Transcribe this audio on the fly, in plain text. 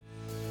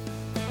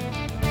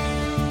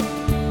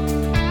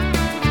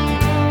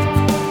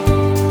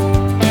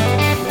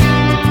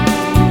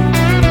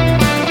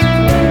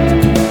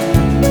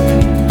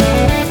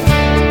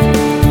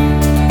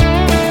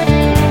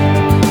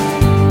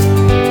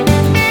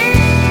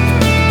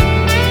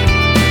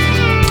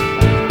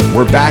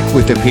We're back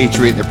with the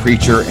Patriot and the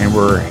Preacher, and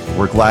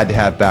we're glad to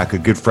have back a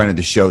good friend of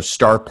the show,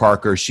 Star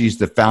Parker. She's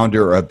the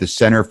founder of the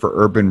Center for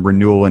Urban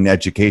Renewal and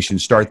Education.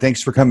 Star,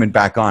 thanks for coming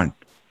back on.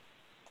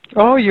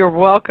 Oh, you're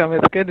welcome.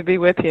 It's good to be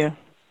with you.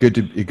 Good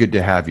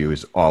to have you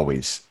as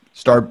always.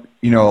 Star,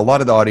 a lot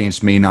of the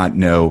audience may not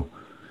know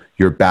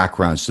your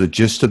background, so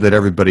just so that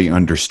everybody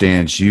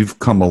understands, you've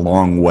come a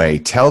long way.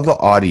 Tell the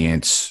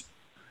audience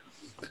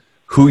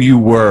who you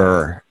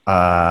were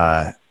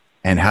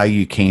and how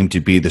you came to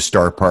be the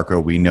Star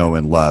Parker we know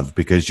and love,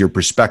 because your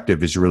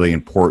perspective is really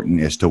important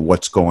as to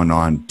what's going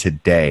on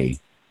today.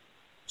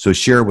 So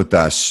share with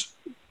us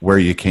where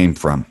you came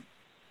from.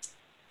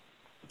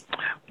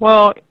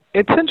 Well,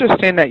 it's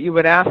interesting that you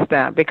would ask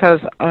that,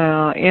 because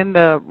in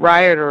the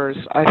rioters,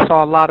 I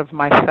saw a lot of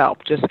myself,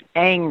 just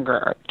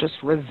anger,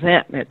 just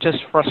resentment, just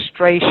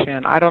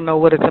frustration. I don't know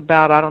what it's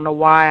about. I don't know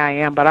why I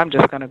am, but I'm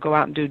just going to go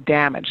out and do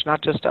damage,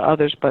 not just to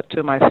others, but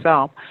to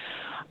myself.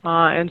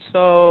 And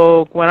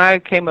so when I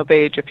came of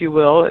age, if you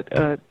will,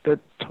 at the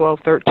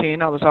 12,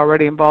 13, I was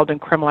already involved in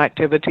criminal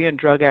activity and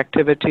drug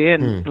activity,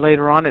 and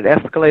later on it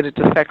escalated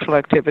to sexual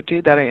activity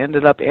that I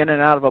ended up in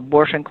and out of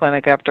abortion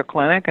clinic after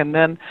clinic. And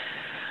then,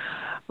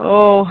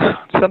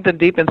 something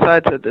deep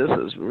inside said, this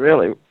is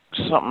really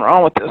something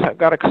wrong with this. I've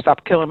got to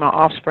stop killing my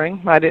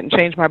offspring. I didn't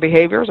change my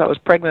behaviors. I was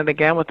pregnant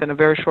again within a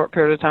very short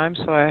period of time,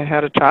 so I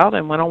had a child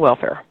and went on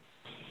welfare.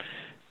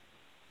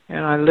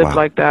 And I lived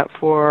like that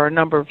for a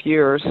number of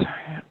years.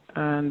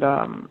 And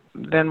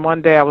then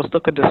one day I was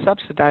looking to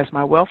subsidize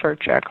my welfare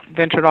check,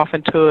 ventured off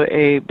into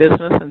a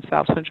business in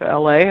South Central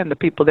L.A., and the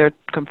people there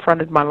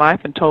confronted my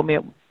life and told me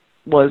it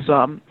was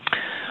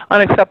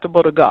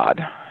unacceptable to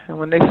God. And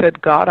when they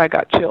said God, I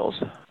got chills.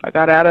 I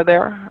got out of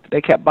there.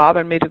 They kept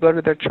bothering me to go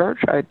to their church.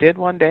 I did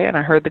one day, and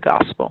I heard the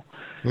gospel.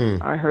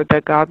 I heard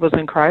that God was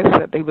in Christ,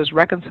 that he was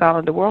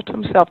reconciling the world to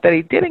himself, that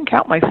he didn't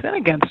count my sin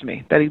against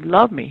me, that he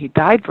loved me, he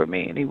died for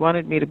me, and he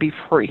wanted me to be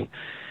free.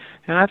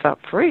 And I thought,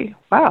 free?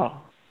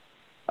 Wow.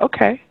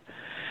 Okay.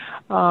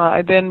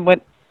 I then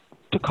went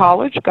to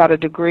college, got a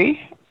degree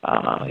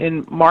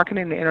in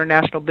marketing and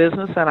international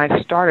business, and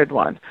I started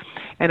one.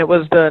 And it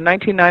was the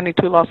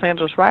 1992 Los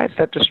Angeles riots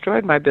that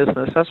destroyed my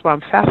business. That's why I'm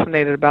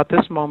fascinated about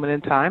this moment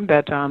in time,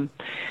 that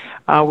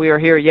we are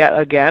here yet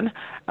again.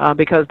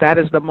 Because that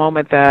is the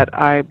moment that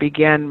I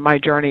began my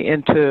journey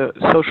into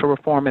social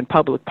reform and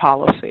public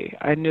policy.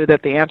 I knew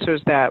that the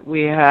answers that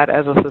we had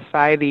as a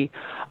society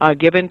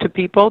given to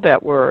people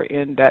that were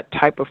in that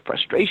type of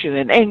frustration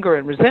and anger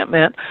and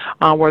resentment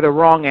were the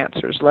wrong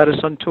answers, led us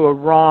into a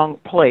wrong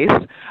place.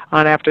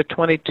 And after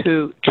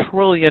 $22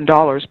 trillion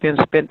being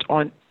spent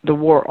on the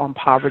war on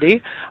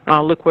poverty,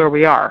 look where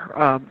we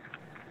are.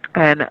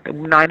 And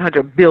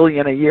 $900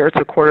 billion a year, it's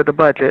a quarter of the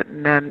budget,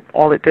 and then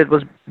all it did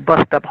was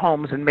bust up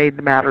homes and made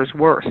the matters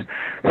worse.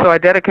 So I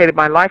dedicated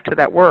my life to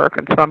that work,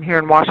 and so I'm here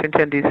in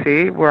Washington,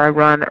 D.C., where I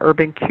run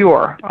Urban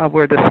Cure.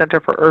 We're the Center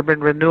for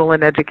Urban Renewal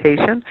and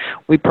Education.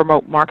 We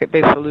promote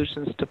market-based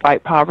solutions to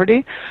fight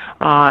poverty,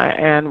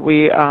 and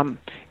we're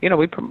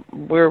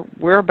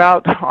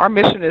about, our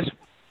mission is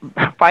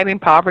fighting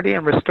poverty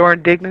and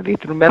restoring dignity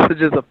through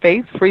messages of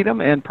faith, freedom,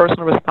 and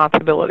personal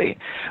responsibility.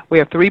 We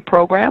have 3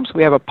 programs.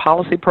 We have a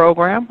policy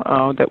program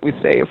that we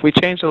say if we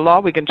change the law,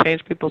 we can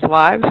change people's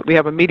lives. We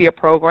have a media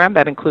program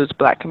that includes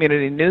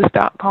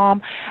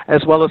blackcommunitynews.com,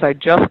 as well as I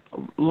just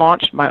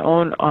launched my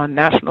own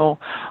national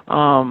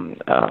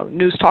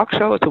news talk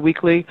show. It's a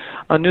weekly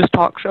news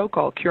talk show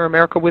called Cure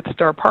America with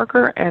Star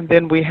Parker. And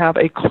then we have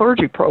a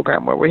clergy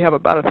program where we have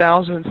about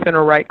 1,000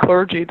 center-right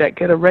clergy that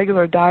get a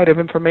regular diet of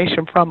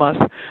information from us,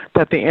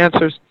 that the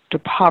answers to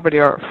poverty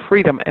are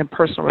freedom and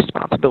personal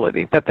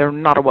responsibility, that they're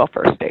not a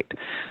welfare state.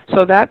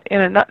 So that,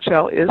 in a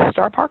nutshell, is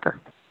Star Parker.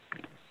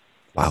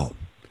 Wow.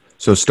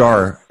 So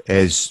Star,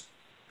 as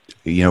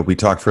we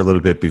talked for a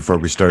little bit before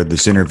we started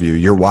this interview,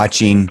 you're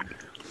watching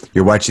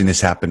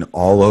this happen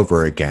all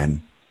over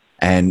again.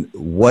 And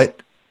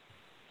what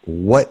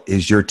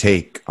is your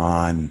take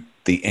on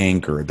the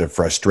anger, the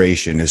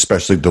frustration,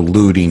 especially the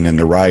looting and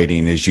the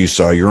rioting, as you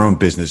saw your own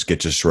business get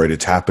destroyed?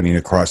 It's happening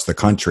across the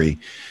country.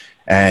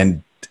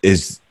 And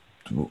as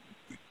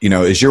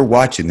you're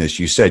watching this,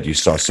 you said you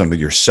saw some of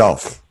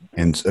yourself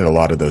in a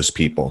lot of those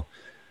people.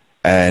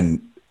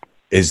 And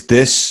is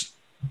this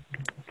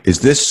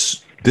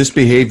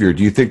behavior,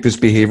 do you think this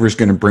behavior is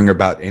going to bring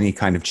about any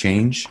kind of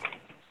change?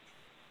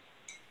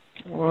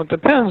 Well, it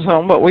depends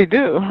on what we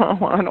do.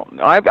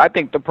 I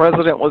think the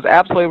president was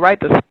absolutely right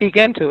to speak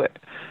into it.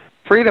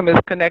 Freedom is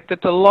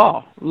connected to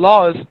law.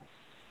 Law is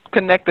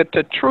connected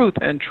to truth,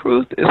 and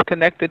truth is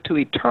connected to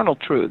eternal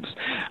truths.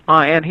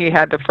 And he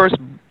had to first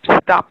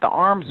stop the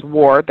arms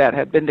war that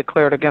had been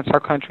declared against our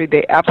country.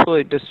 They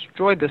absolutely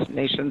destroyed this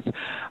nation's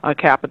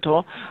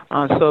capital.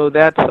 So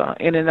that's,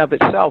 in and of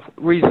itself,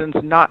 reasons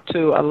not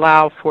to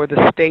allow for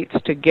the states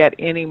to get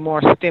any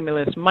more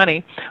stimulus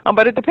money.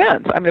 But it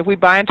depends. I mean, if we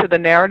buy into the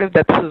narrative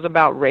that this is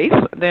about race,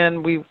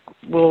 then we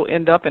will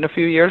end up in a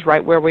few years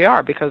right where we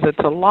are, because it's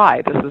a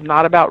lie. This is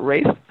not about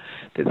race.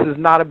 This is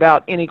not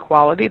about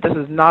inequality. This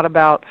is not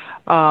about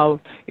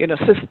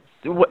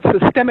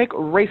systemic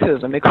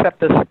racism, except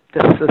the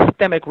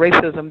systemic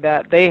racism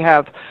that they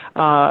have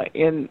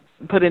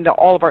put into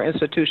all of our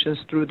institutions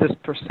through this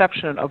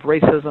perception of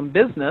racism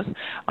business,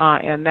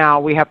 and now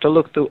we have to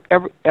look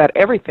at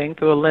everything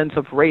through a lens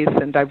of race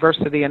and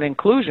diversity and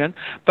inclusion.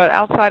 But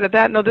outside of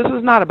that, no, this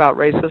is not about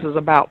race. This is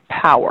about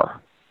power.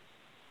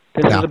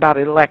 This is about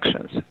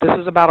elections. This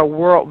is about a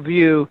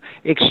worldview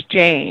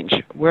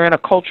exchange. We're in a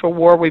cultural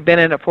war. We've been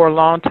in it for a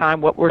long time.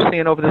 What we're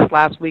seeing over this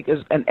last week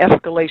is an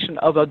escalation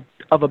of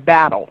a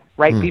battle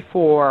right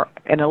before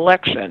an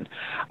election,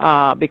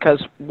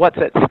 because what's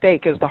at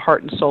stake is the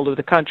heart and soul of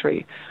the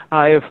country.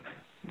 If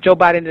Joe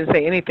Biden didn't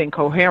say anything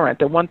coherent,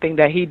 the one thing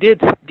that he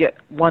did get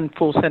one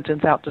full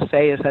sentence out to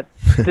say is that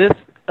this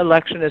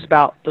election is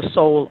about the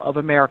soul of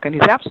America. And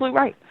he's absolutely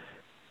right.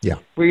 Yeah.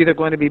 We're either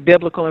going to be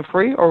biblical and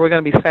free, or we're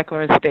going to be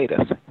secular and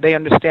statist. They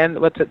understand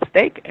what's at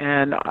stake,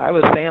 and I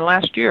was saying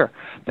last year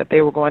that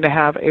they were going to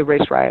have a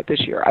race riot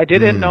this year. I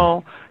didn't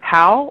know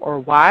how or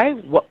why,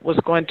 what was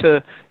going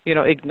to,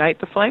 ignite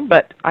the flame,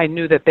 but I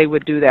knew that they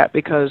would do that,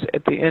 because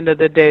at the end of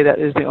the day, that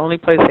is the only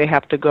place they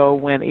have to go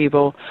when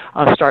evil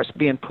starts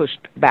being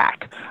pushed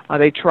back.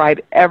 They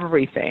tried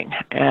everything,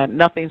 and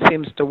nothing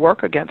seems to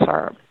work against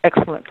our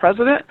excellent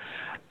president,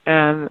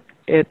 and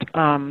it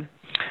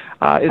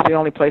is the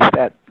only place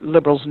that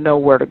liberals know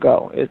where to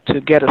go,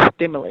 to get a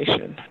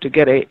stimulation, to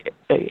get an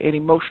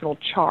emotional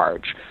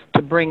charge,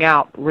 to bring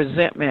out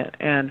resentment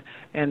and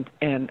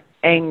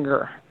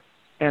anger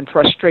and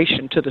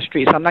frustration to the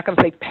streets. I'm not going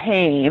to say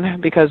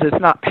pain, because it's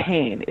not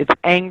pain. It's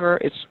anger,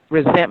 it's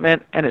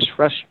resentment, and it's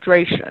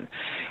frustration.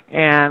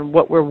 And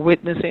what we're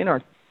witnessing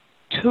are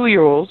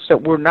 2-year-olds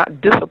that were not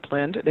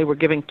disciplined. They were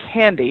giving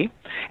candy.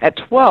 At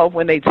 12,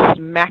 when they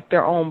smacked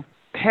their own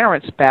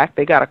parents back,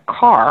 they got a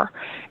car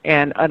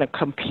and a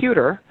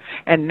computer,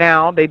 and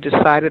now they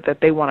decided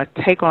that they want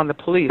to take on the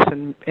police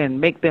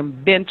and make them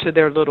bend to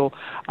their little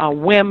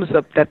whims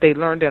that they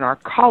learned in our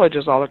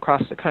colleges all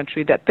across the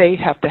country, that they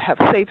have to have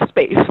safe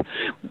space.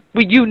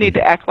 You need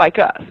to act like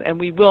us, and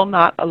we will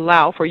not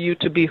allow for you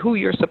to be who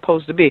you're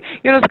supposed to be.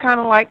 It's kind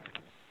of like,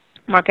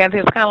 Mark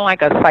Anthony, it's kind of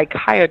like a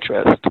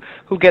psychiatrist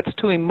who gets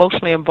too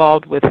emotionally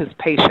involved with his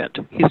patient.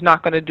 He's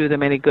not going to do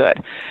them any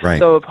good. Right.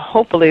 So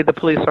hopefully the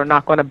police are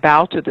not going to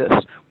bow to this.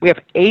 We have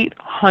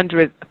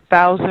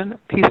 800,000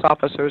 peace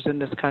officers in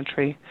this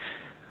country.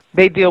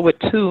 They deal with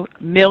 2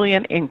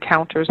 million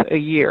encounters a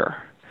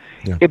year.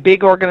 Yeah. A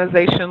big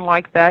organization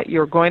like that,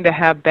 you're going to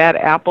have bad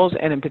apples,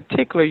 and in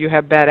particular you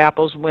have bad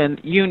apples when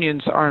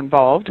unions are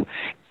involved.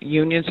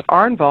 Unions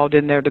are involved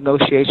in their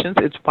negotiations.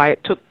 It's why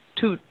it took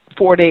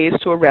 4 days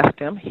to arrest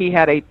him. He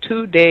had a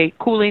 2-day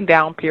cooling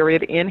down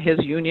period in his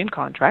union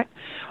contract.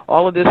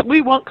 All of this, we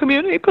want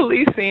community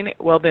policing.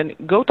 Well, then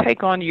go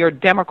take on your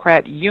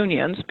Democrat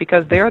unions,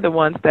 because they're the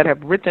ones that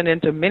have written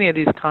into many of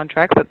these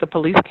contracts that the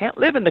police can't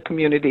live in the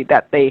community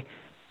that they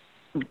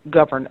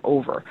govern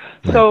over.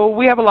 So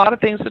we have a lot of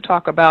things to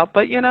talk about,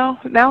 but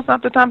now's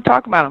not the time to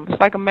talk about them.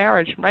 It's like a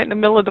marriage. Right in the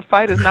middle of the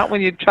fight is not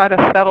when you try to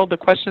settle the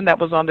question that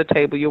was on the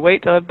table. You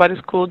wait till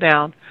everybody's cooled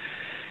down.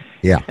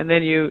 Yeah. And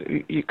then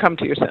you come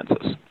to your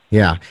senses.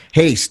 Yeah.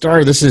 Hey,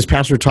 Star, this is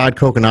Pastor Todd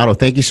Coconato.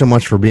 Thank you so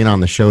much for being on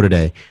the show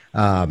today.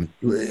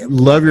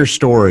 Love your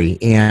story.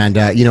 And,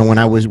 when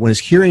I was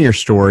hearing your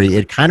story,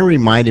 it kind of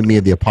reminded me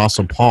of the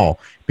Apostle Paul,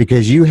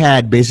 because you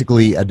had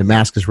basically a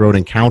Damascus Road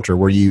encounter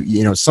where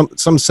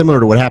some similar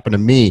to what happened to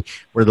me,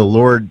 where the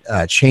Lord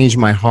changed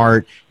my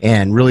heart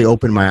and really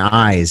opened my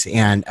eyes.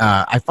 And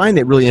I find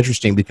it really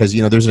interesting because,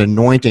 there's an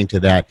anointing to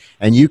that,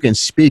 and you can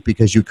speak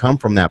because you come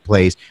from that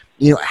place.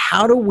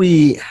 How do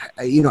we,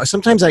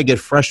 sometimes I get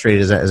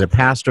frustrated as a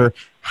pastor.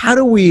 How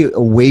do we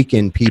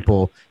awaken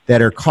people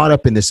that are caught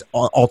up in this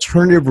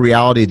alternative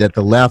reality that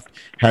the left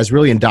has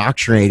really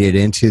indoctrinated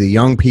into the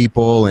young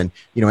people, and,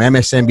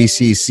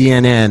 MSNBC,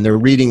 CNN, they're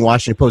reading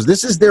Washington Post.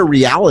 This is their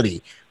reality.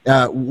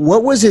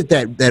 What was it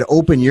that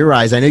opened your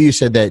eyes? I know you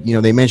said that,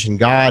 they mentioned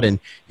God and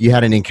you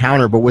had an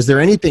encounter, but was there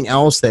anything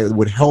else that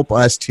would help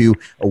us to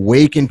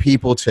awaken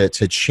people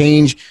to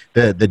change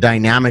the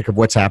dynamic of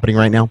what's happening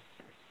right now?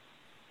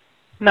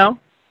 No.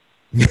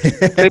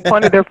 They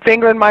pointed their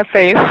finger in my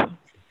face.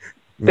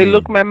 They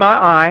looked me in my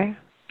eye,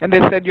 and they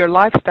said, your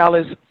lifestyle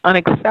is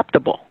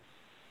unacceptable.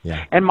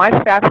 Yeah. And my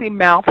sassy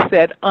mouth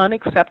said,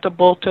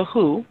 unacceptable to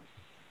who?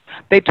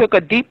 They took a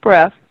deep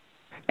breath,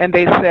 and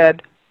they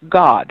said,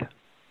 God.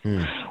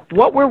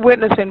 What we're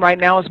witnessing right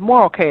now is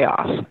moral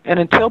chaos. And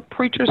until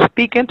preachers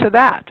speak into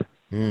that,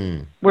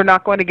 we're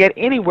not going to get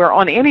anywhere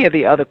on any of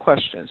the other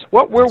questions.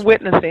 What we're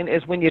witnessing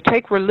is when you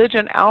take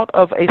religion out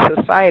of a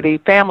society,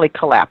 family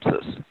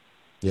collapses.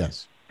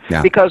 Yes.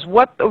 Yeah. Because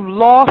what the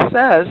law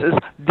says is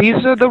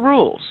these are the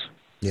rules.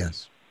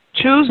 Yes.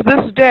 Choose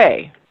this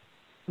day,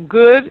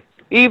 good,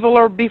 evil,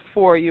 or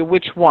before you,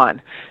 which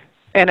one?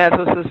 And as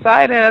a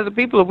society and as a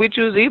people, if we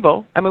choose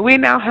evil, we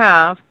now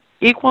have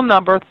equal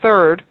number,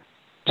 third,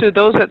 to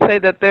those that say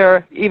that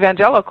they're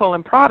evangelical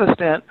and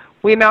Protestant,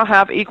 We now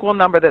have equal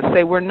number that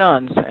say we're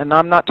nuns, and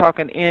I'm not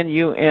talking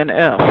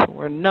N-U-N-S.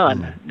 We're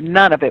none.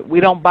 None of it. We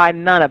don't buy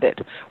none of it.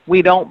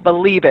 We don't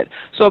believe it.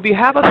 So if you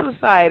have a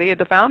society, and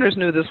the founders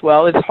knew this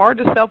well, it's hard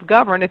to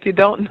self-govern if you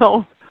don't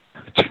know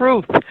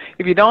truth,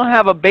 if you don't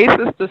have a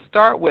basis to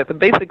start with, a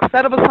basic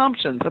set of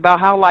assumptions about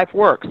how life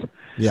works.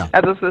 Yeah.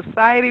 As a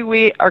society,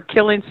 we are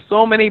killing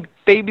so many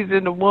babies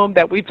in the womb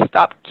that we've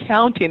stopped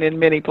counting in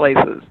many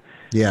places.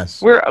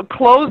 Yes. We're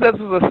closed as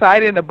a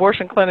society, and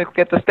abortion clinics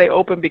get to stay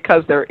open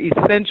because they're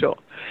essential.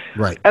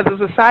 Right. As a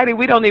society,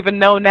 we don't even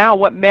know now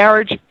what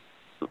marriage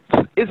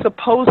is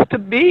supposed to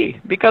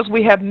be, because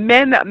we have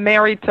men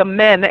married to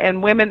men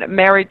and women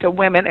married to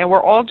women, and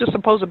we're all just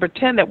supposed to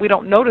pretend that we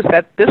don't notice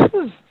that this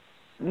is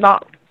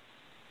not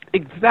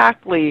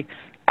exactly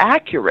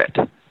accurate.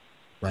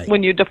 Right.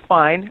 When you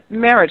define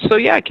marriage. So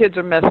yeah, kids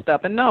are messed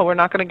up, and no, we're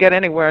not going to get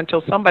anywhere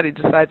until somebody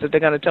decides that they're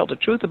going to tell the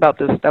truth about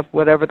this stuff,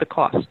 whatever the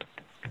cost.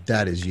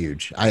 That is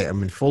huge. I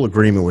am in full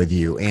agreement with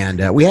you.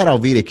 And we had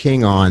Alveda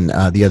King on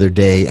the other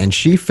day, and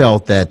she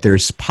felt that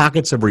there's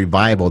pockets of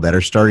revival that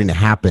are starting to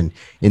happen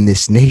in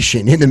this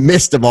nation in the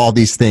midst of all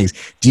these things.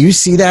 Do you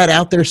see that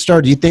out there,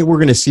 Star? Do you think we're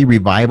going to see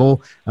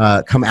revival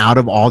come out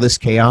of all this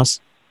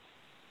chaos?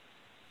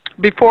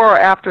 Before or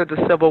after the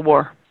Civil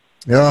War?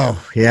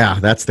 Oh, yeah.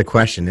 That's the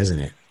question, isn't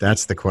it?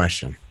 That's the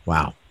question.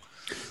 Wow.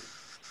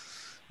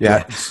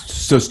 Yeah.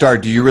 So, Star,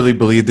 do you really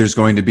believe there's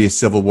going to be a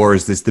civil war?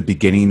 Is this the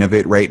beginning of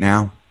it right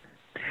now?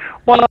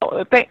 Well,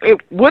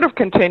 it would have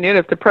continued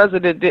if the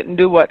president didn't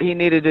do what he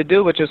needed to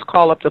do, which is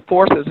call up the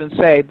forces and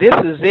say, this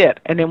is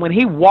it. And then when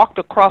he walked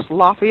across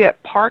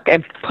Lafayette Park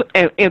and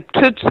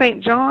to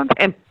St. John's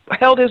and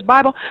held his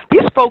Bible,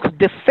 these folks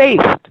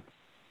defaced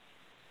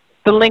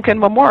the Lincoln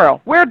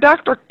Memorial, where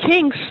Dr.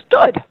 King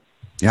stood.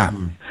 Yeah.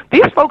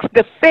 These folks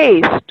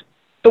defaced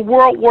the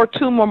World War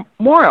II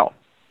Memorial,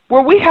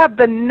 where we have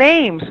the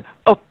names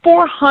of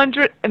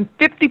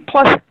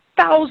 450+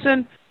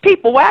 thousand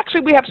people. Well,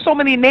 actually, we have so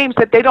many names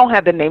that they don't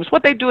have the names.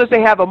 What they do is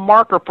they have a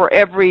marker for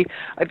every,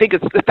 I think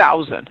it's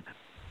 1,000.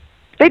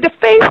 They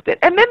defaced it.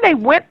 And then they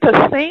went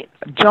to St.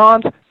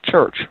 John's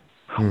Church,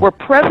 where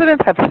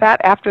presidents have sat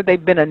after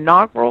they've been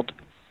inaugurated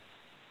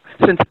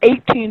since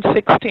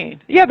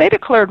 1816. Yeah, they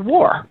declared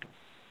war.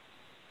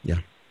 Yeah.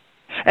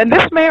 And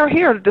this mayor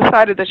here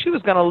decided that she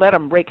was going to let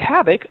them wreak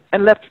havoc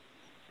and left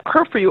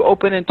curfew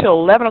open until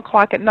 11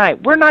 o'clock at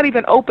night. We're not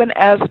even open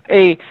as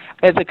a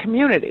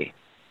community.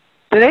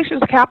 The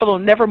nation's capital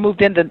never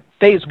moved into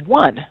phase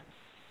one.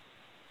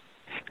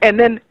 And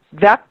then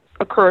that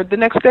occurred the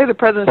next day. The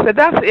president said,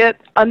 that's it,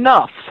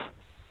 enough.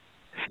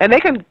 And they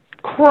can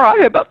cry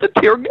about the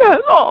tear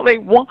gas all they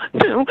want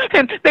to,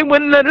 and they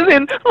wouldn't let us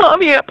in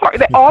Lafayette Park.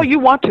 All you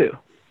want to.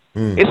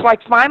 It's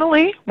like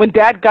finally, when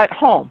Dad got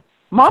home,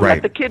 Mom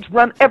let the kids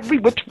run every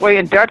which way,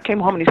 and Dad came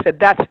home and he said,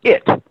 that's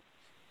it.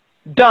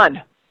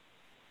 Done.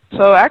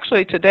 So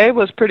actually, today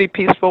was pretty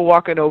peaceful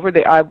walking over.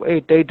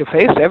 They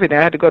defaced everything.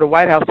 I had to go to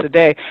White House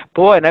today.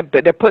 Boy, and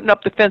they're putting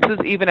up the fences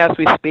even as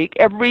we speak.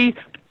 Every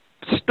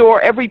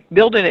store, every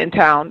building in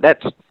town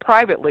that's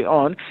privately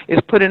owned is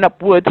putting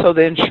up wood so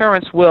the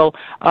insurance will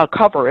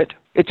cover it.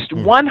 It's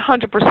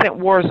 100%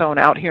 war zone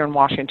out here in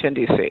Washington,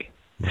 D.C.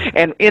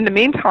 And in the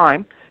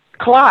meantime,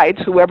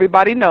 Clyde's, who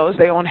everybody knows,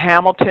 they own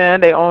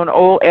Hamilton, they own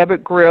Old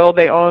Ebbitt Grill,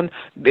 they own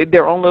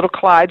their own little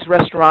Clyde's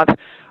restaurants.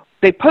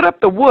 They put up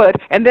the wood,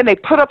 and then they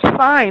put up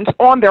signs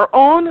on their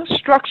own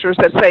structures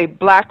that say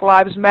Black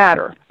Lives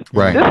Matter.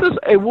 Right. This is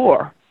a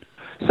war.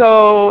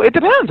 So it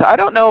depends. I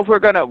don't know if we're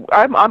going to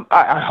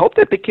I hope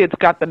that the kids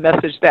got the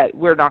message that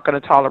we're not going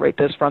to tolerate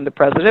this from the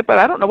president, but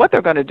I don't know what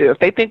they're going to do. If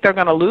they think they're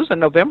going to lose in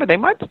November, they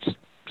might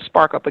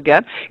spark up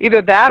again.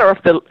 Either that, or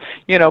if the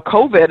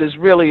COVID is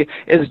really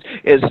is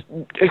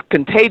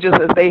contagious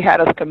as they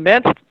had us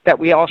convinced that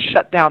we all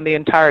shut down the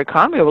entire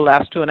economy over the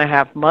last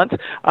 2.5 months,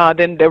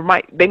 then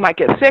they might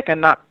get sick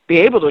and not be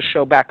able to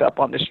show back up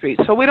on the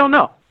streets. So we don't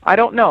know. I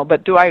don't know,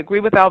 but do I agree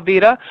with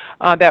Alveda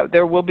that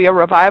there will be a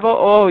revival?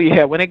 Oh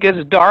yeah, when it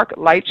gets dark,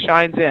 light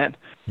shines in.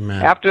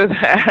 Man. After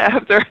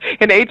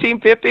in the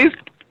 1850s,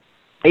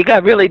 it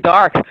got really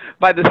dark.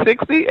 By the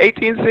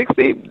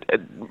 1860,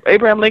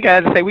 Abraham Lincoln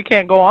had to say, we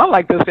can't go on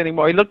like this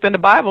anymore. He looked in the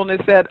Bible and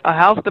it said, a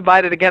house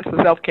divided against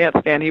itself can't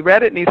stand. He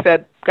read it and he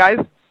said, guys,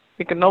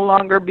 we can no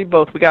longer be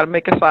both. We got to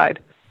make a side.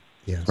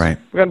 Yes. Right.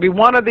 We're going to be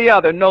one or the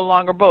other, no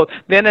longer both.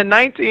 Then in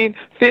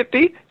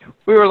 1950,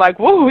 we were like,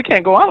 whoa, we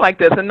can't go on like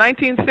this. In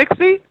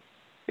 1960,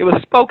 it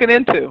was spoken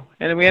into,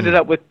 and we ended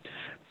up with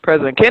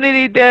President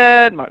Kennedy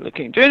dead, Martin Luther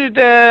King Jr.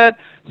 dead,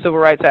 Civil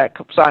Rights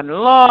Act signed into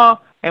law,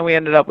 and we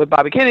ended up with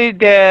Bobby Kennedy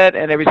dead,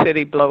 and every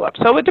city blew up.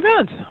 So it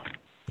depends.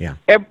 Yeah.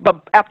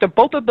 But after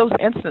both of those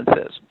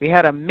instances, we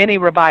had a mini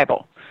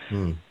revival.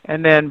 And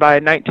then by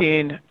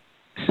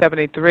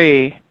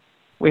 1973,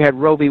 we had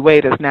Roe v.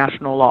 Wade as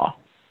national law.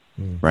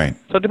 Right.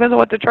 So it depends on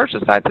what the church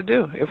decides to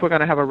do if we're going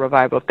to have a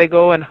revival. If they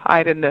go and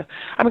hide in they're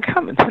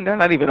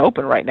not even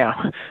open right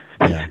now.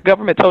 Yeah.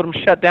 Government told them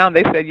shut down.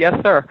 They said, yes,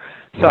 sir.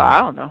 So I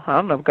don't know. I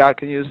don't know if God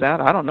can use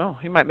that. I don't know.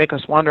 He might make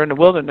us wander in the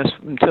wilderness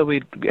until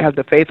we have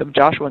the faith of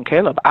Joshua and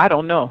Caleb. I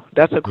don't know.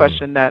 That's a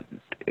question that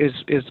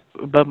is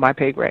above my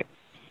pay grade.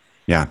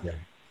 Yeah.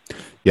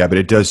 Yeah, but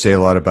it does say a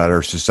lot about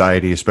our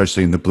society,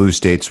 especially in the blue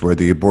states where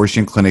the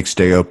abortion clinics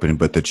stay open,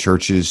 but the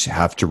churches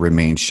have to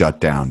remain shut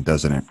down,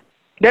 doesn't it?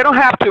 They don't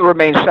have to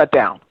remain shut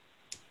down.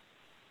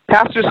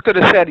 Pastors could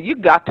have said, "You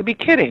got to be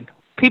kidding.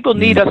 People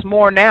need us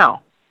more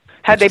now."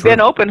 Had That's they been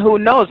true. open, who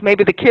knows?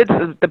 Maybe the kids,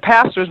 the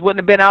pastors wouldn't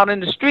have been out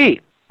in the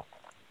street.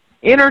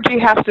 Energy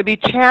has to be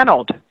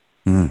channeled.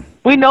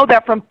 We know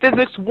that from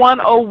Physics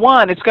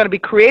 101. It's going to be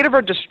creative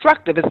or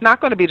destructive. It's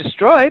not going to be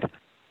destroyed.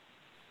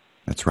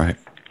 That's right.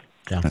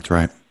 Yeah. That's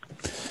right.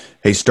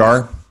 Hey,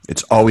 Star,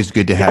 it's always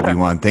good to have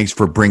you on. Thanks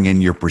for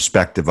bringing your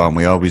perspective on.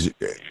 We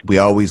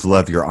always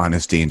love your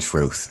honesty and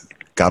truth.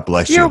 God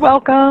bless you. You're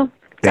welcome.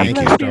 Thank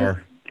God you, bless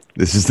Star.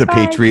 This is The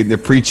Bye. Patriot and the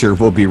Preacher.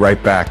 We'll be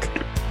right back.